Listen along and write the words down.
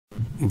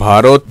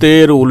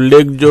ভারতের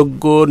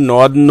উল্লেখযোগ্য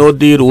নদ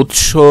নদীর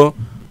উৎস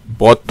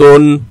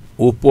পতন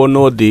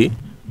উপনদী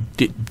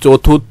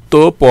চতুর্থ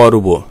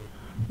পর্ব।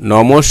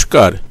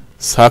 নমস্কার,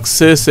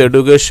 success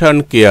education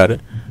care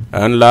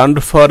and learn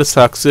for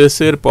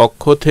সাকসেসের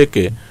পক্ষ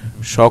থেকে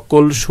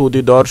সকল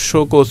সুধী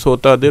দর্শক ও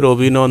শ্রোতাদের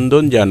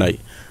অভিনন্দন জানাই।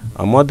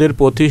 আমাদের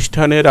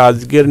প্রতিষ্ঠানের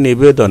আজকের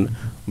নিবেদন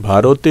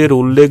ভারতের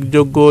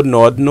উল্লেখযোগ্য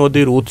নদ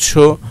নদীর উৎস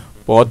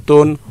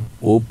পতন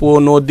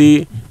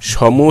উপনদী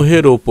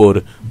সমূহের ওপর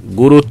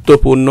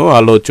গুরুত্বপূর্ণ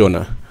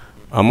আলোচনা।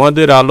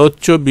 আমাদের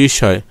আলোচ্য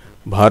বিষয়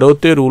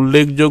ভারতের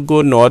উল্লেখযোগ্য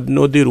নদ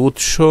নদীর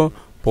উৎস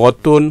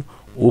পতন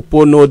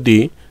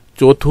উপনদী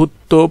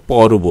চতুর্থ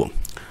পর্ব।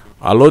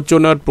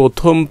 আলোচনার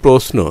প্রথম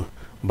প্রশ্ন,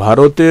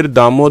 ভারতের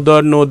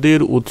দামোদর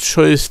নদীর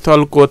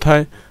উৎসস্থল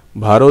কোথায়?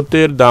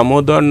 ভারতের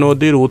দামোদর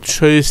নদীর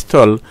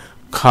উৎসস্থল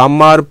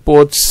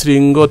খামারপোত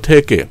শৃঙ্গ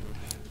থেকে।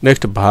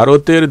 নেক্সট,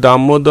 ভারতের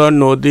দামোদর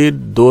নদীর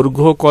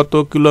দৈর্ঘ্য কত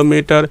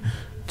কিলোমিটার?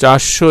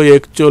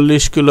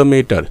 441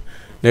 কিলোমিটার।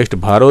 নেক্সট,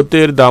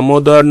 ভারতের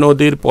দামোদর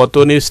নদীর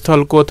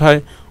পতনস্থল কোথায়?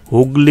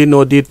 হুগলি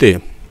নদীতে।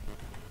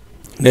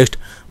 নেক্সট,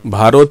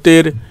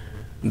 ভারতের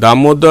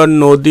দামোদর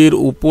নদীর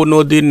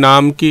উপনদীর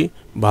নাম কি?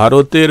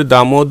 ভারতের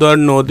দামোদর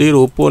নদীর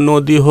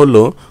উপনদী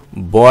হল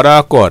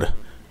বরাকর।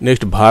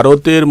 নেক্সট,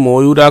 ভারতের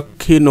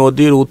ময়ূরাক্ষী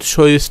নদীর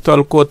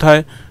উৎসস্থল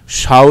কোথায়?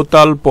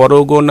 সাঁওতাল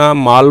পরগনা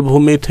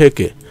মালভূমি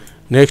থেকে।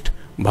 নেক্সট,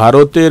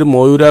 ভারতের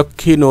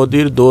ময়ূরাক্ষী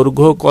নদীর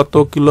দৈর্ঘ্য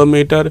কত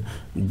কিলোমিটার?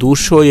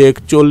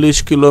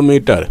 241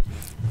 কিলোমিটার।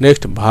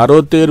 নেক্সট,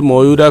 ভারতের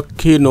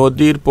ময়ূরাক্ষী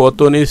নদীর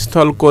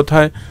পতনস্থল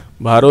কোথায়?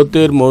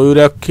 ভারতের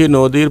ময়ূরাক্ষী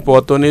নদীর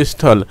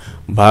পতনস্থল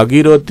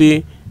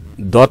ভাগীরথী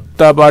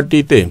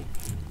দত্তাবাটিতে।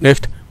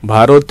 নেক্সট,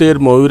 ভারতের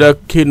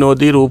ময়ূরাক্ষী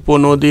নদীর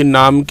উপনদীর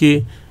নাম কি?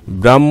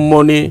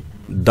 ব্রাহ্মণী,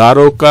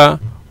 দ্বারকা,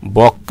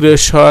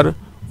 বক্রেশ্বর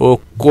ও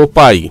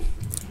কোপাই।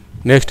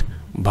 নেক্সট,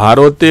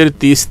 ভারতের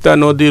তিস্তা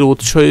নদীর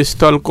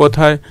উৎসস্থল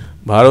কোথায়?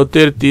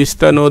 ভারতের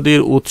তিস্তা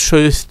নদীর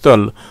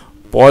উৎসস্থল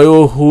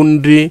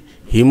পয়োহুন্ড্রি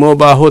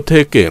হিমবাহ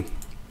থেকে।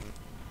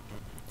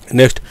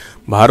 নেক্সট,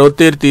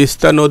 ভারতের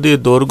তিস্তা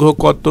নদীর দৈর্ঘ্য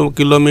কত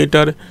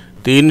কিলোমিটার?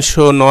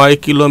 309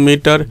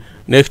 কিলোমিটার।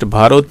 নেক্সট,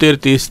 ভারতের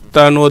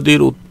তিস্তা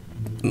নদীর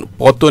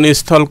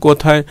পতনস্থল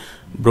কোথায়?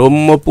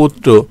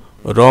 ব্রহ্মপুত্র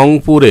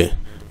রংপুরে।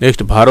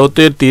 নেক্সট,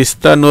 ভারতের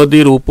তিস্তা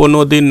নদীর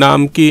উপনদীর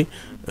নাম কি?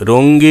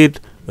 রঙ্গিত,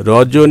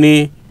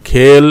 রজনী,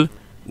 খেল,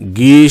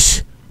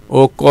 গিস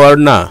ও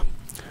কর্ণা।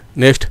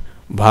 নেক্সট,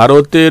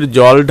 ভারতের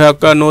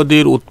জলঢাকা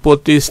নদীর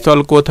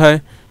উৎপত্তিস্থল কোথায়?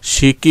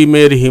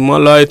 সিকিমের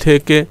হিমালয়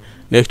থেকে।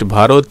 নেক্সট,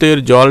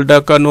 ভারতের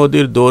জলঢাকা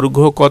নদীর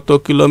দৈর্ঘ্য কত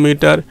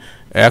কিলোমিটার?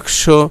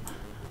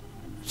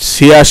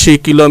 186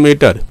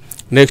 কিলোমিটার।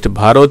 নেক্সট,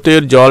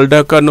 ভারতের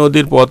জলঢাকা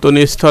নদীর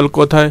পতনস্থল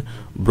কোথায়?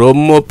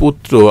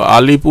 ব্রহ্মপুত্র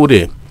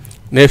আলিপুরে।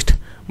 নেক্সট,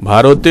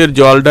 ভারতের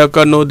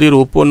জলঢাকা নদীর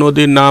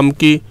উপনদীর নাম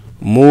কি?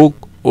 মুগ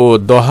ও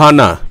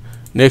দহানা।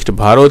 নেক্সট,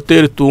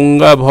 ভারতের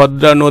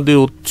তুঙ্গাভদ্রা নদীর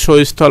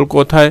উৎসস্থল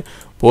কোথায়?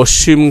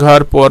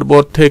 পশ্চিমঘাট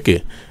পর্বত থেকে।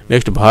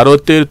 নেক্সট,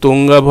 ভারতের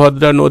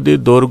তুঙ্গাভদ্রা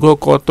নদীর দৈর্ঘ্য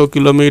কত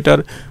কিলোমিটার?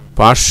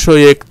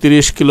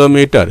 531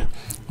 কিলোমিটার।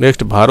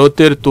 নেক্সট,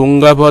 ভারতের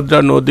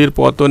তুঙ্গাভদ্রা নদীর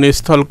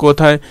পতনস্থল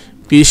কোথায়?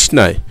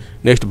 কৃষ্ণায়।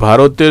 নেক্সট,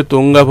 ভারতের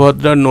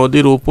তুঙ্গাভদ্রা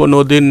নদীর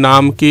উপনদীর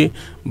নাম কি?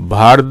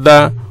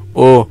 ভারদা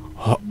ও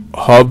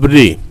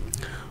হবরি।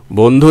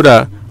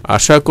 বন্ধুরা,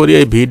 আশা করি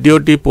এই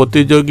ভিডিওটি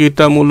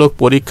প্রতিযোগিতামূলক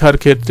পরীক্ষার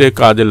ক্ষেত্রে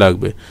কাজে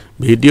লাগবে।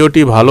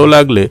 ভিডিওটি ভালো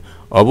লাগলে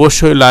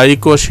অবশ্যই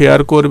লাইক ও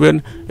শেয়ার করবেন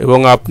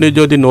এবং আপনি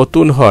যদি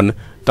নতুন হন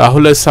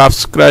তাহলে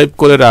সাবস্ক্রাইব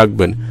করে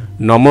রাখবেন।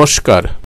 নমস্কার।